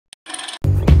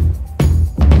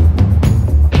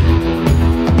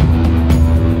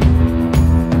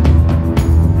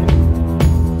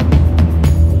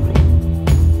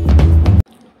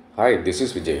Hi, this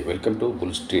is Vijay. Welcome to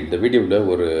Bull Street. இந்த வீடியோவில்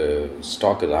ஒரு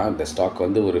ஸ்டாக்கு தான். இந்த ஸ்டாக்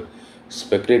வந்து ஒரு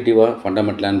ஸ்பெக்குலேட்டிவாக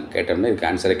ஃபண்டமெண்டலான்னு கேட்டோம்னா இதுக்கு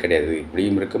ஆன்சரே கிடையாது.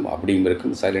 இப்படியும் இருக்கும், அப்படியும்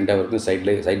இருக்கும், சைலண்ட்டாக இருக்கும்,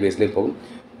 சைட்வேஸ்லேயே போகும்,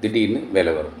 திடீர்னு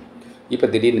மேலே வரும். இப்போ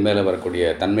திடீர்னு மேலே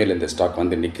வரக்கூடிய தன்மையில் இந்த ஸ்டாக்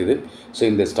வந்து நிற்குது. ஸோ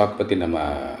இந்த ஸ்டாக் பற்றி நம்ம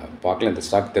பார்க்கலாம். இந்த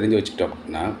ஸ்டாக் தெரிஞ்சு வச்சுக்கிட்டோம்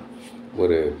அப்படின்னா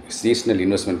ஒரு சீஸ்னல்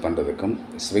இன்வெஸ்ட்மெண்ட் பண்ணுறதுக்கும்,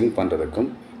 ஸ்விங்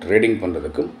பண்ணுறதுக்கும், ட்ரேடிங்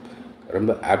பண்ணுறதுக்கும்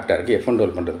ரொம்ப ஆப்டாக இருக்குது. F&O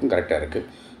பண்ணுறதுக்கும் கரெக்டாக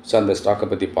இருக்குது. ஸோ அந்த ஸ்டாக்கை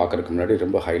பற்றி பார்க்குறதுக்கு முன்னாடி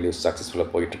ரொம்ப ஹைலி சக்ஸஸ்ஃபுல்லாக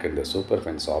போயிட்டுருக்கு இந்த சூப்பர்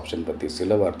ஃபைன்ஸ் ஆப்ஷன் பற்றி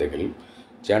சில வார்த்தைகள்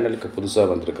சேனலுக்கு புதுசாக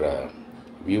வந்திருக்கிற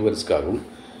வியூவர்ஸ்க்காகவும்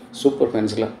சூப்பர்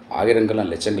ஃபைன்ஸில்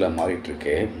ஆயிரங்களாம் லட்சங்களாக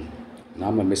மாறிட்டுருக்கே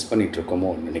நாம் மிஸ்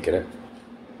பண்ணிகிட்ருக்கோமோ நினைக்கிறேன்.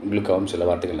 உங்களுக்காகவும் சில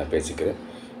வார்த்தைகள் நான் பேசிக்கிறேன்.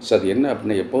 ஸோ அது என்ன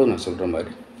அப்படின்னா எப்போதும் நான் சொல்கிற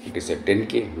மாதிரி it is a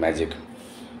 10K magic.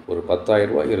 ஒரு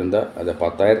 10,000 இருந்தால் அதை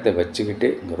 10,000 வச்சுக்கிட்டு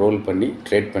ரோல் பண்ணி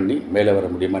ட்ரேட் பண்ணி மேலே வர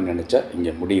முடியுமான்னு நினச்சா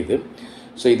இங்கே முடியுது.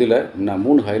 ஸோ இதில் நான்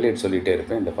 3 ஹைலைட் சொல்லிகிட்டே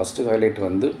இருப்பேன். இந்த ஃபஸ்ட்டு ஹைலைட்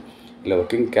வந்து இல்லை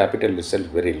working capital result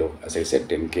very low. As ஐ செட்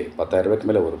 10K 10,000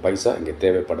 மேலே ஒரு பைசா இங்கே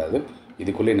தேவைப்படாது.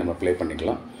 இதுக்குள்ளேயே நம்ம ப்ளே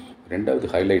பண்ணிக்கலாம். ரெண்டாவது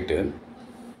ஹைலைட்டு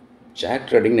ஷேர்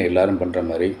ட்ரேடிங்னு எல்லோரும் பண்ணுற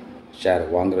மாதிரி ஷேர்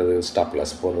வாங்குறது, ஸ்டாப்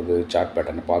லாஸ் போடுறது, சார்ட்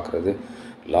பேட்டர்னை பார்க்குறது,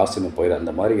 லாஸ்ன்னு போயிடு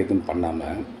அந்த மாதிரி எதுவும்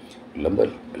பண்ணாமல் ரொம்ப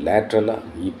லேட்ரலாக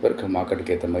இப்போ இருக்க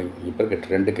மார்க்கெட்டுக்கு ஏற்ற மாதிரி இப்போ இருக்க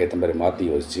ட்ரெண்டுக்கு ஏற்ற மாதிரி மாற்றி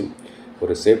யோசித்து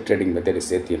ஒரு சேஃப் ட்ரேடிங் மெத்தடை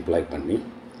சேர்த்து எம்ப்ளாய் பண்ணி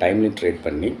டைம்லி ட்ரேட்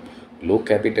பண்ணி லோ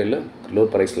கேபிட்டலில் லோ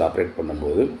ப்ரைஸில் ஆப்ரேட்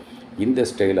பண்ணும்போது இந்த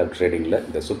ஸ்டைல் ஆஃப் ட்ரேடிங்கில்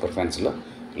இந்த சூப்பர் ஃபைன்ஸில்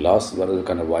லாஸ்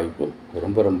வர்றதுக்கான வாய்ப்பு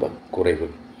ரொம்ப ரொம்ப குறைவு.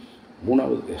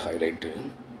 மூணாவது ஹைலைட்டு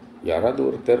யாராவது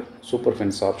ஒருத்தர் சூப்பர்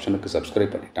ஃபைன்ஸ் ஆப்ஷனுக்கு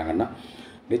சப்ஸ்கிரைப் பண்ணிட்டாங்கன்னா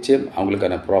நிச்சயம்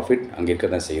அவங்களுக்கான ப்ராஃபிட் அங்கே இருக்க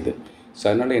தான் செய்யுது. ஸோ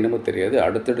அதனால் என்னமோ தெரியாது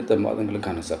அடுத்தடுத்த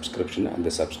மாதங்களுக்கான சப்ஸ்கிரிப்ஷனை அந்த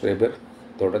சப்ஸ்கிரைபர்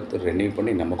தொடர்ந்து ரெனியூ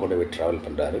பண்ணி நம்ம கூடவே ட்ராவல்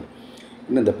பண்ணுறாரு.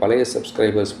 இன்னும் இந்த பழைய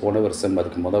சப்ஸ்கிரைபர்ஸ் போன வருஷம்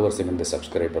அதுக்கு வருஷம் இந்த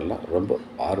சப்ஸ்கிரைபர்லாம் ரொம்ப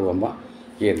ஆர்வமாக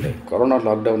இந்த கொரோனா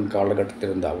லாக்டவுன் காலகட்டத்தில்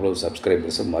இருந்த அவ்வளோ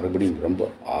சப்ஸ்கிரைபர்ஸும் மறுபடியும் ரொம்ப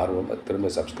ஆர்வமாக திரும்ப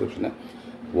சப்ஸ்கிரிப்ஷனை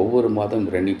ஒவ்வொரு மாதம்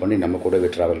ரெனியூ பண்ணி நம்ம கூடவே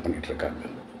ட்ராவல் பண்ணிகிட்ருக்காங்க.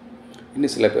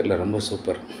 இன்னும் சில பேரில் ரொம்ப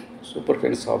சூப்பர்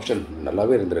ஃபைன்ஸ் ஆப்ஷன்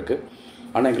நல்லாவே இருந்திருக்கு.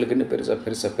 ஆனால் எங்களுக்கு இன்னும்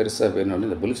பெருசாக வேணும்னு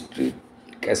இந்த புல் ஸ்ட்ரீட்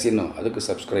கேசினோ அதுக்கு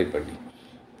சப்ஸ்கிரைப் பண்ணி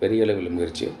பெரிய அளவில்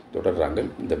முயற்சியை தொடர்றாங்க.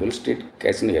 இந்த புல் ஸ்ட்ரீட்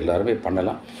கேசினோ எல்லாருமே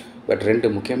பண்ணலாம். பட் 2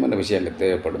 முக்கியமான விஷயம் அங்கே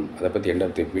தேவைப்படும். அதை பற்றி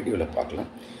ரெண்டாவது வீடியோவில்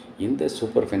பார்க்கலாம். இந்த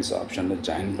சூப்பர் ஃபைன்ஸ் ஆப்ஷனில்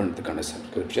ஜாயின் பண்ணுறதுக்கான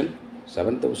சப்ஸ்கிரிப்ஷன்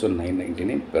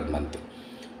 7,999 பெர் மந்த்.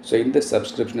 ஸோ இந்த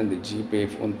சப்ஸ்கிரிப்ஷன் இந்த ஜிபே,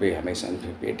 ஃபோன்பே, அமேசான் பே,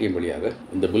 பேடிஎம் வழியாக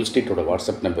இந்த புல் ஸ்ட்ரீட்டோட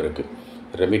வாட்ஸ்அப் நம்பருக்கு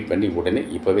ரெமிட் பண்ணி உடனே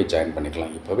இப்போவே ஜாயின்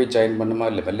பண்ணிக்கலாம். இப்போவே ஜாயின் பண்ணுமா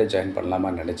இல்லை மெல்ல ஜாயின்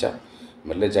பண்ணலாமான்னு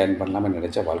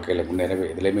நினச்சா வாழ்க்கையில்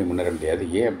எதுலேயுமே முன்னேற முடியாது.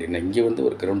 ஏன் அப்படின்னா இங்கே வந்து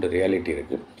ஒரு கிரவுண்டு ரியாலிட்டி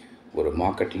இருக்குது. ஒரு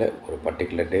மார்க்கெட்டில் ஒரு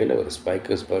பர்டிகுலர் டேயில் ஒரு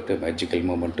ஸ்பர்ட்டு மேஜிக்கல்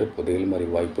மூமெண்ட்டு புதையல் மாதிரி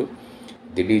வாய்ப்பு,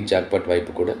 திடீர் ஜாக்பாட்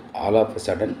வாய்ப்பு கூட ஆல் ஆஃப்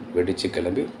சடன் வெடிச்சு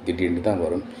கிளம்பி திடீர்னு தான்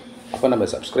வரும். அப்போ நம்ம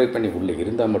சப்ஸ்கிரைப் பண்ணி உள்ளே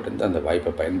இருந்தால் மட்டும்தான் அந்த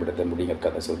வாய்ப்பை பயன்படுத்த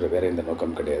முடியுங்கிறத சொல்கிற வேறு எந்த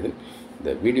நோக்கம் கிடையாது.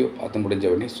 இந்த வீடியோ பார்த்து முடிஞ்ச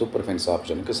உடனே சூப்பர் ஃபைன்ஸ்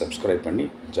ஆப்ஷனுக்கு சப்ஸ்கிரைப் பண்ணி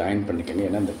ஜாயின் பண்ணிக்கங்க.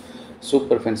 ஏன்னா இந்த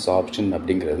சூப்பர் ஃபைன்ஸ் ஆப்ஷன்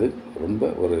அப்படிங்கிறது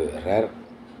ரொம்ப ஒரு ரேர்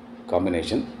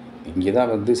காம்பினேஷன். இங்கே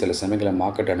தான் வந்து சில சமயங்களில்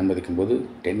மார்க்கெட் அனுமதிக்கும் போது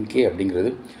 10K அப்படிங்கிறது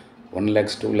 1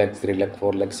 lakhs 2 lakhs 3 lakhs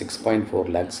 4 lakhs 6.4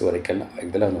 lakhs வரைக்கெல்லாம்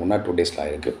இதெல்லாம் 1 or 2 days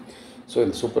ஆகிருக்கு. ஸோ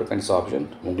இந்த சூப்பர் ஃபைன்ஸ் ஆப்ஷன்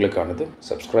உங்களுக்கானது.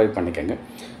 சப்ஸ்கிரைப் பண்ணிக்கோங்க.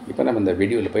 இப்போ நம்ம இந்த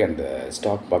வீடியோவில் போய் அந்த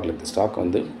ஸ்டாக் பார்க்கல. இந்த ஸ்டாக்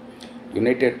வந்து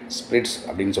யுனைடெட் ஸ்பிரிட்ஸ்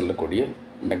அப்படின்னு சொல்லக்கூடிய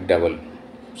மெக்டவல்.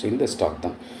 ஸோ இந்த ஸ்டாக்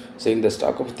தான். ஸோ இந்த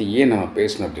ஸ்டாக்கை பற்றி ஏன் நம்ம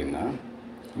பேசணும் அப்படின்னா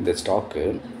இந்த ஸ்டாக்கு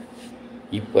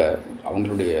இப்போ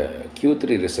அவங்களுடைய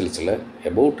Q3 ரிசல்ட்ஸில்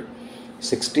about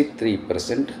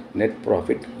 63% net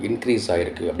profit increase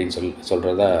ஆகிருக்கு அப்படின்னு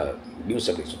சொல்கிறதா நியூஸ்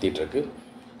அப்படி சுற்றிட்டுருக்கு.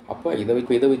 அப்போ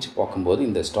இதை வச்சு பார்க்கும்போது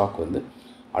இந்த ஸ்டாக் வந்து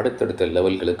அடுத்தடுத்த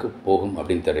லெவல்களுக்கு போகும்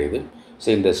அப்படின்னு தெரியுது. ஸோ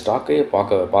இந்த ஸ்டாக்கையே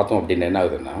பார்த்தோம் அப்படின்னு என்ன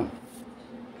ஆகுதுன்னா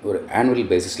ஒரு ஆனுவல்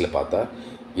பேசிஸில் பார்த்தா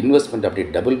இன்வெஸ்ட்மெண்ட் அப்படி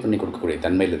டபுள் பண்ணி கொடுக்கக்கூடிய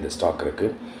தன்மையில் இந்த ஸ்டாக்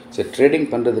இருக்குது. ஸோ ட்ரேடிங்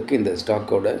பண்ணுறதுக்கு இந்த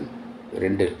ஸ்டாக்கோட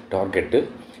 2 டார்கெட்டு,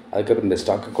 அதுக்கப்புறம் இந்த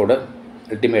ஸ்டாக்கோட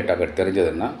அல்டிமேட் டார்கெட்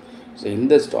தெரிஞ்சதுன்னா ஸோ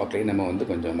இந்த ஸ்டாக்லேயே நம்ம வந்து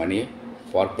கொஞ்சம் மணியை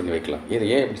பார்க் பண்ணி வைக்கலாம். இது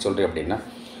ஏன் எப்படி சொல்கிறேன் அப்படின்னா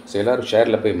ஸோ எல்லோரும்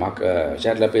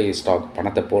ஷேரில் போய் ஸ்டாக்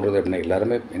பணத்தை போடுறது அப்படின்னா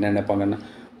எல்லாருமே என்ன நினைப்பாங்கன்னா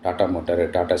tata motor,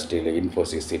 tata steel,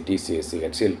 Infosys, TCS,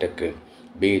 HCL tech,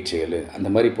 BHL அந்த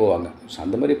மாதிரி போவாங்க. ஸோ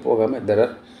அந்த மாதிரி போகாமல்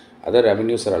other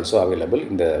revenues are also available.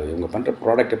 இவங்க பண்ணுற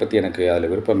ப்ராடக்ட்டை பற்றி எனக்கு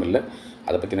அதில் விருப்பம் இல்லை.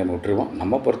 அதை பற்றி நம்ம விட்டுருவோம்.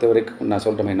 நம்ம பொறுத்த வரைக்கும் நான்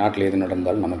சொல்கிற மாதிரி நாட்டில் எது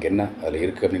நடந்தாலும் நமக்கு என்ன அதில்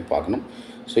இருக்குது அப்படின்னு பார்க்கணும்.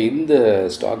 ஸோ இந்த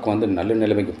ஸ்டாக் வந்து நல்ல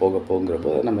நிலைமைக்கு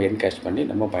போங்கிறப்போ நம்ம என்கேஷ் பண்ணி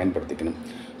நம்ம பயன்படுத்திக்கணும்.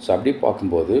 ஸோ அப்படி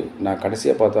பார்க்கும்போது நான்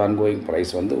கடைசியாக பார்த்த ஆன்கோயிங்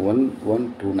ப்ரைஸ் வந்து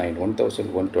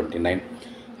 1129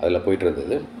 அதில் போய்ட்டு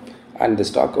இருந்தது. அண்ட் இந்த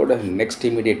ஸ்டாக்கோட நெக்ஸ்ட்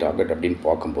இமீடியட் டார்கெட் அப்படின்னு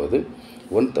பார்க்கும்போது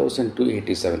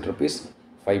 1287 rupees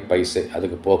 5 paise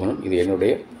அதுக்கு போகணும். இது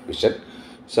என்னுடைய விஷன்.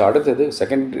 ஸோ அடுத்தது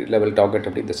செகண்டரி லெவல் டார்கெட்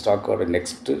அப்படி இந்த ஸ்டாக்கோட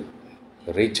நெக்ஸ்ட்டு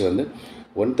ரீச் வந்து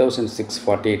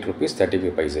 1648 rupees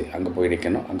 35 paise. அங்கே போய்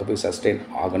நிற்கணும், அங்கே போய் சஸ்டெயின்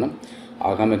ஆகணும்.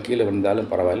 ஆகாமல் கீழே வந்தாலும்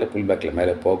பரவாயில்ல, புல் பேக்கில்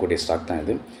மேலே போகக்கூடிய ஸ்டாக் தான்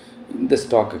இது. இந்த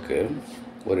ஸ்டாக்குக்கு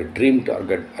ஒரு ட்ரீம்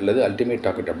டார்கெட் அல்லது அல்டிமேட்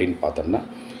டார்கெட் அப்படின்னு பார்த்தோம்னா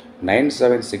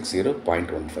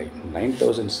 9760.15,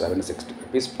 9760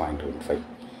 rupees 0.15.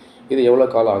 இது எவ்வளோ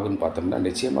காலம் ஆகுன்னு பார்த்தோம்னா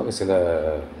நிச்சயமாக சில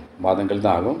மாதங்கள்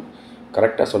தான் ஆகும்.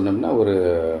 கரெக்டாக சொன்னோம்னா ஒரு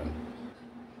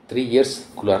 3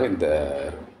 இயர்ஸ்க்குள்ளார இந்த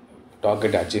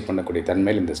டார்கெட்டை அச்சீவ் பண்ணக்கூடிய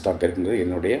தன்மையில் இந்த ஸ்டாக் இருக்குங்கிறது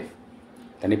என்னுடைய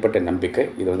தனிப்பட்ட நம்பிக்கை.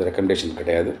 இது வந்து ரெக்கமெண்டேஷன்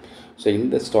கிடையாது. ஸோ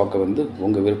இந்த ஸ்டாக்கை வந்து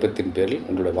உங்கள் விருப்பத்தின் பேரில்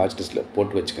உங்களோட வாட்ச் லிஸ்ட்டில்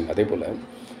போட்டு வச்சுக்கோங்க. அதே போல்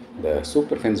இந்த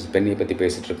சூப்பர் ஃபென்ஸ் பென்னியை பற்றி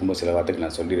பேசிகிட்டு இருக்கும்போது சில வார்த்தைகள்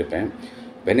நான் சொல்லியிருப்பேன்.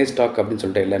 பென்னி ஸ்டாக் அப்படின்னு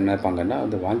சொல்லிட்டு எல்லாம் என்ன நினைப்பாங்கன்னா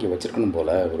வந்து வாங்கி வச்சுருக்கணும்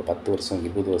போல், ஒரு 10 வருஷம்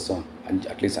 20 வருஷம்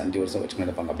அட்லீஸ்ட் 5 வருஷம் வச்சுக்கணும்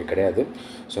நினைப்பாங்க. அப்படி கிடையாது.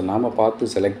 ஸோ நாம்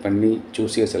பார்த்து செலக்ட் பண்ணி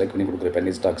சூஸியாக செலக்ட் பண்ணி கொடுக்குற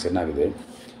பென்னி ஸ்டாக்ஸ் என்ன ஆகுது,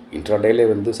 இன்ட்ராடேலே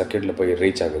வந்து சர்க்கியூட்டில் போய்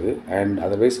ரீச் ஆகுது. அண்ட்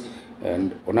அதர்வைஸ்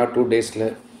 1 or 2 டேஸில்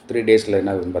 3 டேஸில் என்ன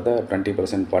ஆகுதுன்னு பார்த்தா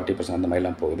 20%, 40% அந்த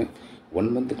மாதிரிலாம் போகுது. 1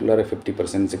 மந்த்துக்குள்ளார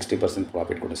 50%, 60%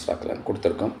 ப்ராஃபிட் கூட ஸ்டாக்கில்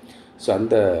கொடுத்துருக்கோம். ஸோ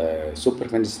அந்த சூப்பர்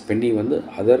ஃபென்ஸ் பென்னி வந்து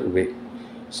அதர் வே.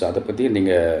 ஸோ அதை பற்றி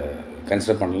நீங்கள்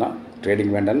கன்சிடர் பண்ணலாம்.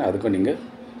 ட்ரேடிங் வேண்டான்னு அதுக்கும் நீங்கள்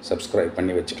சப்ஸ்கிரைப்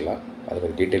பண்ணி வச்சுக்கலாம். அதை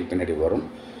பற்றி டீட்டெயில் பின்னாடி வரும்.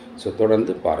 ஸோ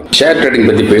தொடர்ந்து பாருங்கள். ஷேர் ட்ரேடிங்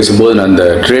பற்றி பேசும்போது நான் அந்த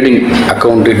ட்ரேடிங்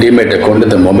அக்கௌண்ட்டு, டிமேட் அக்கௌண்ட்,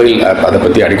 இந்த மொபைல் ஆப் அதை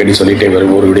பற்றி அடிக்கடி சொல்லிகிட்டே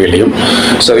வரும் ஒரு வீடியோலையும்.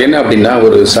 ஸோ என்ன அப்படின்னா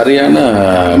ஒரு சரியான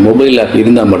மொபைல் ஆப்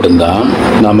இருந்தால் மட்டும்தான்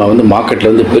நம்ம வந்து மார்க்கெட்டில்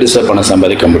வந்து பெருசாக பணம்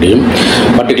சம்பாதிக்க முடியும்.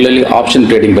 பர்டிகுலர்லி ஆப்ஷன்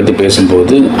ட்ரேடிங் பற்றி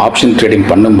பேசும்போது ஆப்ஷன் ட்ரேடிங்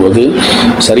பண்ணும்போது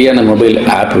சரியான மொபைல்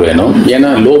ஆப் வேணும்.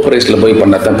 ஏன்னா லோ ப்ரைஸில் போய்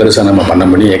பண்ணால் தான் பெருசாக நம்ம பண்ண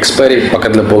முடியும். எக்ஸ்பைரி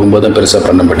பக்கத்தில் போகும்போது தான் பெருசாக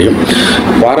பண்ண முடியும்.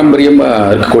 பாரம்பரியமாக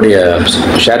இருக்கக்கூடிய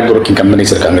ஷேர் புரோக்கிங்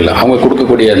கம்பெனிஸ் இருக்காங்கல்ல, அவங்க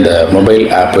கொடுக்கக்கூடிய அந்த mobile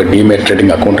app, demat trading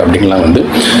account அப்படிங்கலாம் வந்து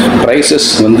ப்ரைஸஸ்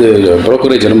வந்து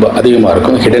ப்ரோக்கரேஜ் ரொம்ப அதிகமாக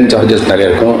இருக்கும். ஹிடன் சார்ஜஸ் நிறைய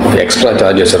இருக்கும், எக்ஸ்ட்ரா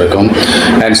சார்ஜஸ் இருக்கும்,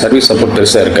 அண்ட் சர்வீஸ் சப்போர்ட்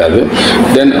பெருசாக இருக்காது.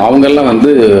 தென் அவங்கெல்லாம் வந்து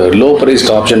லோ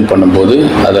ப்ரைஸ்ட் ஆப்ஷன் பண்ணும்போது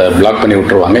அதை பிளாக் பண்ணி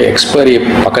விட்டுருவாங்க. எக்ஸ்பைரி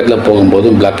பக்கத்தில் போகும்போது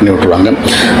பிளாக் பண்ணி விட்டுருவாங்க.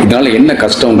 இதனால் என்ன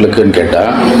கஷ்டம் உங்களுக்குன்னு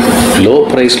கேட்டால், லோ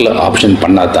ப்ரைஸில் ஆப்ஷன்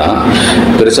பண்ணால் தான்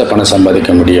பெருசாக பணம்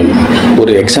சம்பாதிக்க முடியும்.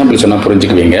 ஒரு எக்ஸாம்பிள் சொன்னால்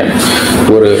புரிஞ்சுக்குவீங்க.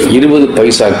 ஒரு 20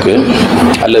 பைசாக்கு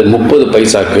அல்லது 30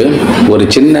 பைசாக்கு ஒரு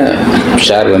சின்ன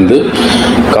ஷேர் வந்து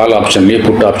கால் ஆப்ஷன்லேயே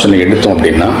புட் ஆப்ஷனில் எடுத்தோம்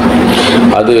அப்படின்னா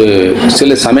அது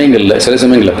சில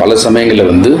சமயங்களில் பல சமயங்களில்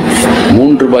வந்து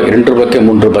 3 ரூபாய் 2 ரூபாய்க்கு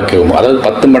 3 ரூபாய்க்கு போகும். அதாவது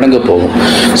 10 மடங்கு போகும்.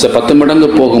 ஸோ 10 மடங்கு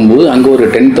போகும்போது அங்கே ஒரு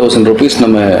 10,000 rupees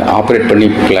நம்ம ஆப்ரேட் பண்ணி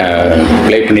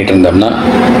ப்ளே பண்ணிட்டு இருந்தோம்னா,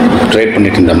 ட்ரேட்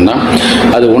பண்ணிட்டு இருந்தோம்னா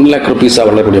அது 1 lakh rupees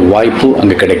வளரக்கூடிய வாய்ப்பு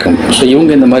அங்கே கிடைக்கும். ஸோ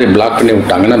இவங்க இந்த மாதிரி பிளாக் பண்ணி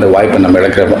விட்டாங்கன்னா அந்த வாய்ப்பை நம்ம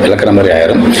இழக்கிற மாதிரி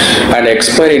ஆயிரும். அண்ட்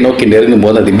எக்ஸ்பைரி நோக்கி நெருங்கும்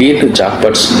போது அது திடீர்னு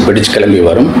ஜாக்பாட்ஸ் வெடிச்சு கிளம்பி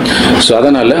வரும். ஸோ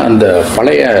அதனால் அந்த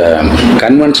பழைய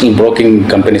கன்வென்ஷனல் புரோக்கிங்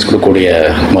கம்பெனிஸ் கொடுக்கக்கூடிய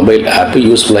மொபைல் ஆப்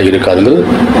யூஸ்ஃபுல்லாக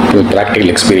இருக்காதுங்கிறது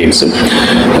ப்ராக்டிக்கல் எக்ஸ்பீரியன்ஸு.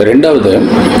 ரெண்டாவது,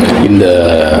 இந்த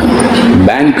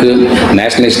பேங்க்கு,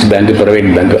 நேஷனலைஸ்ட் பேங்க்கு, ப்ரைவேட்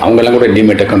பேங்க், அவங்கெல்லாம் கூட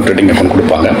டிமேட் அக்கௌண்ட், ட்ரேடிங் அக்கௌண்ட்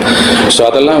கொடுப்பாங்க. ஸோ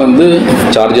அதெல்லாம் வந்து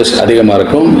சார்ஜஸ் அதிகமாக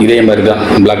இருக்கும். இதே மாதிரி தான்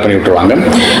பிளாக் பண்ணி விட்டுருவாங்க.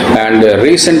 அண்ட்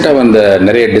ரீசெண்டாக வந்த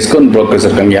நிறைய டிஸ்கவுண்ட் ப்ரோக்கர்ஸ்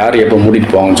இருக்காங்க. யார் எப்போ மூடிட்டு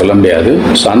போவாங்கன்னு சொல்ல முடியாது.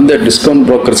 ஸோ அந்த டிஸ்கவுண்ட்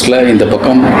ப்ரோக்கர்ஸில் இந்த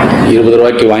பக்கம் 20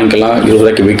 ரூபாய்க்கு வாங்கிக்கலாம், 20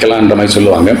 ரூபாய்க்கு விற்கலான்ற மாதிரி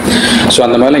சொல்லுவாங்க. ஸோ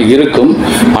அந்த மாதிரிலாம் இருக்கும்.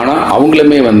 ஆனால்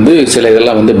அவங்களுமே வந்து சில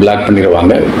இதெல்லாம் வந்து பிளாக்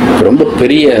பண்ணிடுவாங்க. ரொம்ப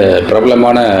பெரிய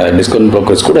பிரபலமான டிஸ்கவுண்ட்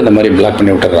ப்ரோக்கர்ஸ் கூட அந்த மாதிரி பிளாக்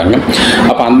பண்ணி விட்டுறாங்க.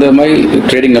 அப்போ அந்த மாதிரி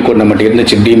ட்ரேடிங் அக்கௌண்ட் நம்மகிட்ட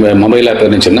இருந்துச்சு, மொபைல் ஆப்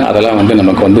இருந்துச்சுன்னா அதெல்லாம் வந்து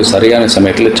நமக்கு வந்து சரியான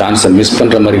சமயத்தில் சான்ஸை மிஸ்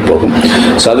பண்ணுற மாதிரி போகும்.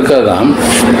 ஸோ அதுக்காக தான்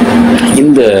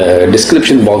இந்த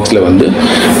டிஸ்கிரிப்ஷன் பாக்ஸில் வந்து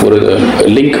ஒரு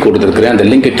லிங்க் கொடுத்துருக்குறேன். அந்த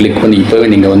லிங்கை கிளிக் பண்ணி இப்போவே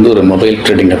நீங்கள் வந்து ஒரு மொபைல்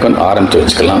ட்ரேடிங் அக்கௌண்ட் ஆரம்பித்து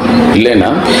வச்சுக்கலாம். இல்லைன்னா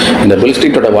இந்த புல்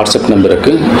ஸ்ட்ரீட்டோட வாட்ஸ்அப்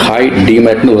நம்பருக்கு ஹாய்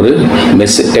டிமேட்னு ஒரு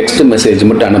டெக்ஸ்ட் மெசேஜ்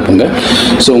மட்டும் அனுப்புங்க.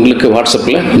 ஸோ உங்களுக்கு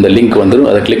வாட்ஸ்அப்பில் இந்த லிங்க் வந்துடும்.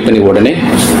 அதை கிளிக் பண்ணி உடனே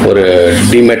ஒரு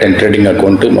demat and trading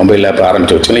account mobile app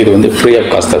ஆரம்பித்து வச்சுக்கலாம். இது வந்து ஃப்ரீ ஆஃப்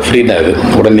காஸ்ட் தான், ஃப்ரீ தான். இது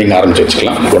உடனே நீங்கள் ஆரம்பித்து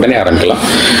வச்சுக்கலாம், உடனே ஆரம்பிக்கலாம்.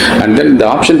 அண்ட் தென் இந்த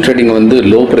ஆப்ஷன் ட்ரேடிங் வந்து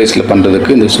லோ ப்ரைஸில்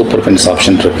பண்ணுறதுக்கு இந்த சூப்பர் ஃபென்ஸ்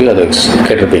ஆப்ஷன் இருக்குது, அதை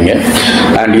கேட்டிருப்பீங்க.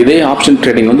 அண்ட் இதே ஆப்ஷன்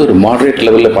ட்ரேடிங் வந்து ஒரு மாடரேட்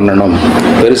லெவலில் பண்ணணும்,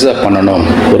 பெருசாக பண்ணணும்,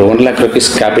 ஒரு 1 lakh rupees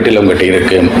கேபிட்டல் உங்கள்கிட்ட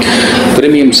இருக்குது,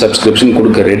 ப்ரீமியம் சப்ஸ்கிரிப்ஷன்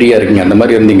கொடுக்க ரெடியாக இருக்கீங்க, அந்த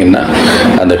மாதிரி இருந்தீங்கன்னா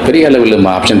அந்த பெரிய அளவில்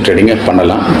ஆப்ஷன் ட்ரேடிங்கை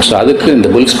பண்ணலாம். ஸோ அதுக்கு இந்த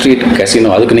புல் ஸ்ட்ரீட் கசினோ,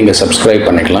 அதுக்கு நீங்கள் சப்ஸ்கிரைப்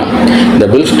பண்ணிக்கலாம். இந்த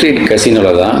புல் ஸ்ட்ரீட்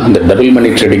கசினோவில் தான் இந்த டபுள் மணி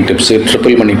ட்ரேடிங் டிப்ஸு,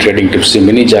 ட்ரிபிள் மணி trading tips,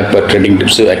 mini jackpot trading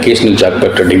tips, occasional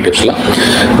jackpot trading டிப்ஸ்லாம்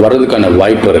வரதுக்கான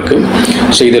வாய்ப்பு இருக்குது.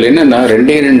 ஸோ இதில் என்னென்னா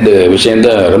 2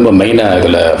 விஷயந்தான் ரொம்ப மெயினாக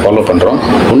இதில் ஃபாலோ பண்ணுறோம்.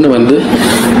 ஒன்று வந்து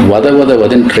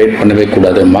வதன்னு ட்ரேட் பண்ணவே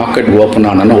கூடாது. மார்க்கெட் ஓப்பன்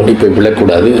ஆனால் ஓடி போய்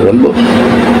விழக்கூடாது. ரொம்ப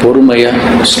பொறுமையாக,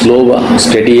 ஸ்லோவாக,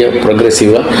 ஸ்டெடியாக,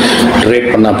 ப்ரொக்ரெசிவாக ட்ரேட்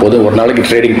பண்ணால் போதும், ஒரு நாளைக்கு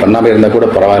ட்ரேடிங் பண்ணாமல் இருந்தால் கூட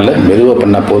பரவாயில்ல, மெதுவாக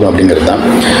பண்ணால் போதும் அப்படிங்கிறது தான்.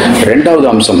 ரெண்டாவது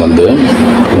அம்சம் வந்து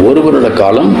ஒரு வருட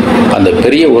காலம் அந்த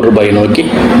பெரிய ₹1 நோக்கி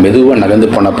மெதுவாக நகர்ந்து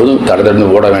போனால் போதும், தடை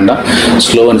ஓட வேண்டாம்,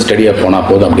 ஸ்லோ அண்ட் ஸ்டடியாக போனால்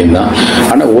போதும் அப்படின்னு தான்.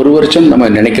 ஆனால் ஒரு வருஷம் நம்ம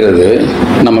நினைக்கிறது,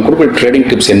 நம்ம கொடுக்குற ட்ரேடிங்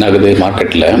டிப்ஸ் என்ன ஆகுது,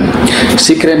 மார்க்கெட்டில்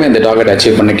சீக்கிரமே அந்த டார்கெட்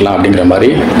அச்சீவ் பண்ணிக்கலாம் அப்படிங்கிற மாதிரி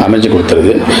அமைஞ்சு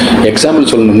கொடுத்துருது. எக்ஸாம்பிள்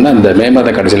சொல்லணும்னா, இந்த மே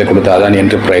மாத கடைசியில் கொடுத்த அதானி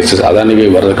என்டர்பிரைசஸ், அதானிவே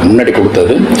வர்றதுக்கு முன்னாடி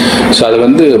கொடுத்தது. ஸோ அது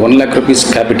வந்து ₹1,00,000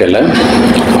 கேபிட்டலில்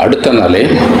அடுத்த நாளே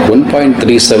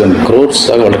 1.37 crores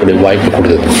வளரக்கூடிய வாய்ப்பு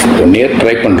கொடுத்தது. ஒன் இயர்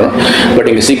ட்ரை பண்ணுறோம், பட்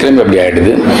இங்கே சீக்கிரமே அப்படி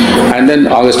ஆகிடுது. அண்ட் தென்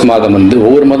ஆகஸ்ட் மாதம் வந்து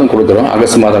ஒவ்வொரு மாதம் கொடுக்குறோம்.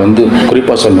 ஆகஸ்ட் மாதம் வந்து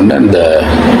குறிப்பாக சொல்லணும்னா இந்த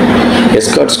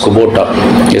எஸ்கார்ட்ஸ்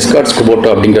குபோட்டா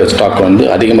அப்படிங்கிற ஸ்டாக் வந்து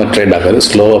அதிகமாக ட்ரேட் ஆகாது,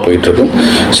 ஸ்லோவாக போயிட்டுருக்கும்.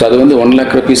 ஸோ அது வந்து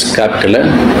 ₹1,00,000 கேபிட்டலில்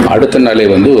அடுத்த நாளே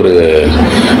வந்து ஒரு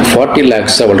 40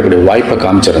 lakhs வளரக்கூடிய வாய்ப்பை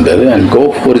காமிச்சிருந்தது. அண்ட்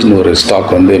கோஃபோர்ஜ்னு ஒரு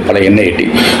ஸ்டாக் வந்து பல NIT,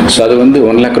 ஸோ அது வந்து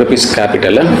 ₹1,00,000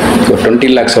 கேபிட்டலில் 20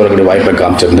 lakhs வரக்கூடிய வாய்ப்பை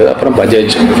காமிச்சிருந்தது. அப்புறம்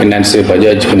Bajaj finance,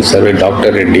 Bajaj survey,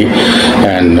 doctor Reddy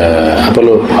and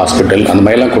Apollo hospital அந்த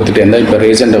மாதிரிலாம் கொடுத்துட்டு இருந்தால். இப்போ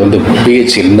ரீசெண்டாக வந்து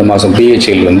PHL, இந்த மாதம்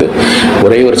PHL வந்து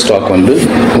ஒரே ஒரு ஸ்டாக் வந்து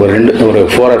ஒரு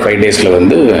 4 or 5 days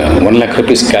வந்து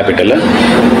 ₹1,00,000 கேபிட்டலில்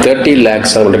 30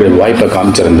 lakhs வரக்கூடிய வாய்ப்பை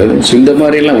காமிச்சிருந்தது. ஸோ இந்த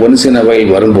மாதிரிலாம் ஒன்ஸ் இன் அ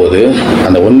வைல் வரும்போது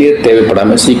அந்த 1 year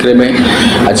தேவைப்படாமல் சீக்கிரமே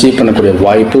அச்சீவ் பண்ணக்கூடிய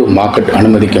வாய்ப்பு மார்க்கெட்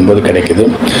அனுமதிக்கும் போது கிடைக்குது.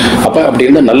 அப்போ அப்படி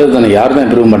இருந்தால் நல்லது தானே. யார் தான்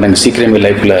இம்ப்ரூவ் பண்ணாங்க சீக்கிரமே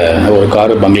லைஃப்பில் ஒரு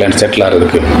காரு பங்களான்னு செட்டில்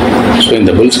ஆகிறதுக்கு. ஸோ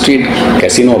இந்த புல் ஸ்ட்ரீட்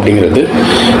கசினோ அப்படிங்கிறது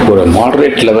ஒரு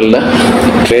மாடரேட் லெவலில்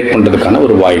ட்ரேட் பண்ணுறதுக்கான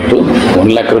ஒரு வாய்ப்பு.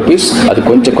 ₹1,00,000 அது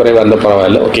கொஞ்சம் குறைவாக இருந்தால்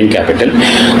பரவாயில்ல, ஒர்க்கிங் கேபிட்டல்.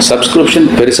 சப்ஸ்கிரிப்ஷன்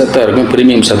பெருசாக தான் இருக்கும்,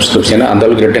 ப்ரீமியம் சப்ஸ்கிரிப்ஷன், அந்த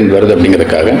அளவுக்கு ரிட்டர்ன் வருது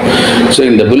அப்படிங்கிறதுக்காக. ஸோ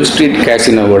இந்த புல் ஸ்ட்ரீட்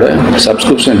கேசினோவோட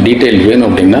சப்ஸ்கிரிப்ஷன் டீட்டெயில் வேணும்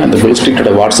அப்படின்னா அந்த புல்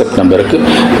ஸ்ட்ரீட்டோட வாட்ஸ்அப் நம்பருக்கு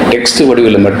டெக்ஸ்ட்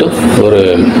வடிவில் மட்டும் ஒரு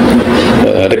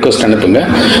ரெக்வஸ்ட் அனுப்புங்க.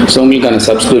 ஸோ உங்களுக்கான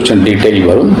சப்ஸ்கிரிப்ஷன் டீட்டெயில்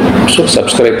வரும். ஸோ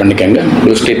சப்ஸ்கிரைப் பண்ணிக்கோங்க.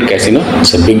 புல் street casino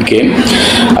it's a big game.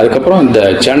 அதுக்கப்புறம் இந்த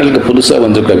சேனலுக்கு புதுசாக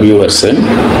வந்திருக்க வியூவர்ஸு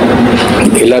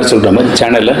எல்லோரும் சொல்கிற மாதிரி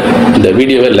சேனலில் இந்த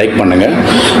வீடியோவை லைக் பண்ணுங்கள்,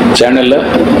 சேனலில்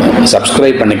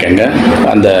சப்ஸ்கிரைப் பண்ணிக்கோங்க,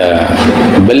 அந்த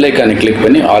பெல் ஐக்கானை கிளிக்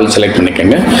பண்ணி ஆல் செலக்ட்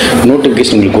பண்ணிக்கோங்க.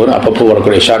 நோட்டிஃபிகேஷன் உங்களுக்கு வரும், அப்பப்போ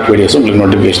வரக்கூடிய ஷார்ட் வீடியோஸும் உங்களுக்கு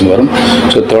நோட்டிஃபிகேஷன் வரும்.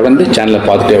 ஸோ தொடர்ந்து சேனலை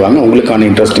பார்த்துட்டே வாங்க, உங்களுக்கான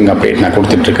இன்ட்ரெஸ்டிங் அப்டேட் நான்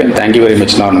கொடுத்துட்ருக்கேன். Thank you very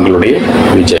much. நான் உங்களுடைய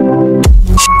விஜய்.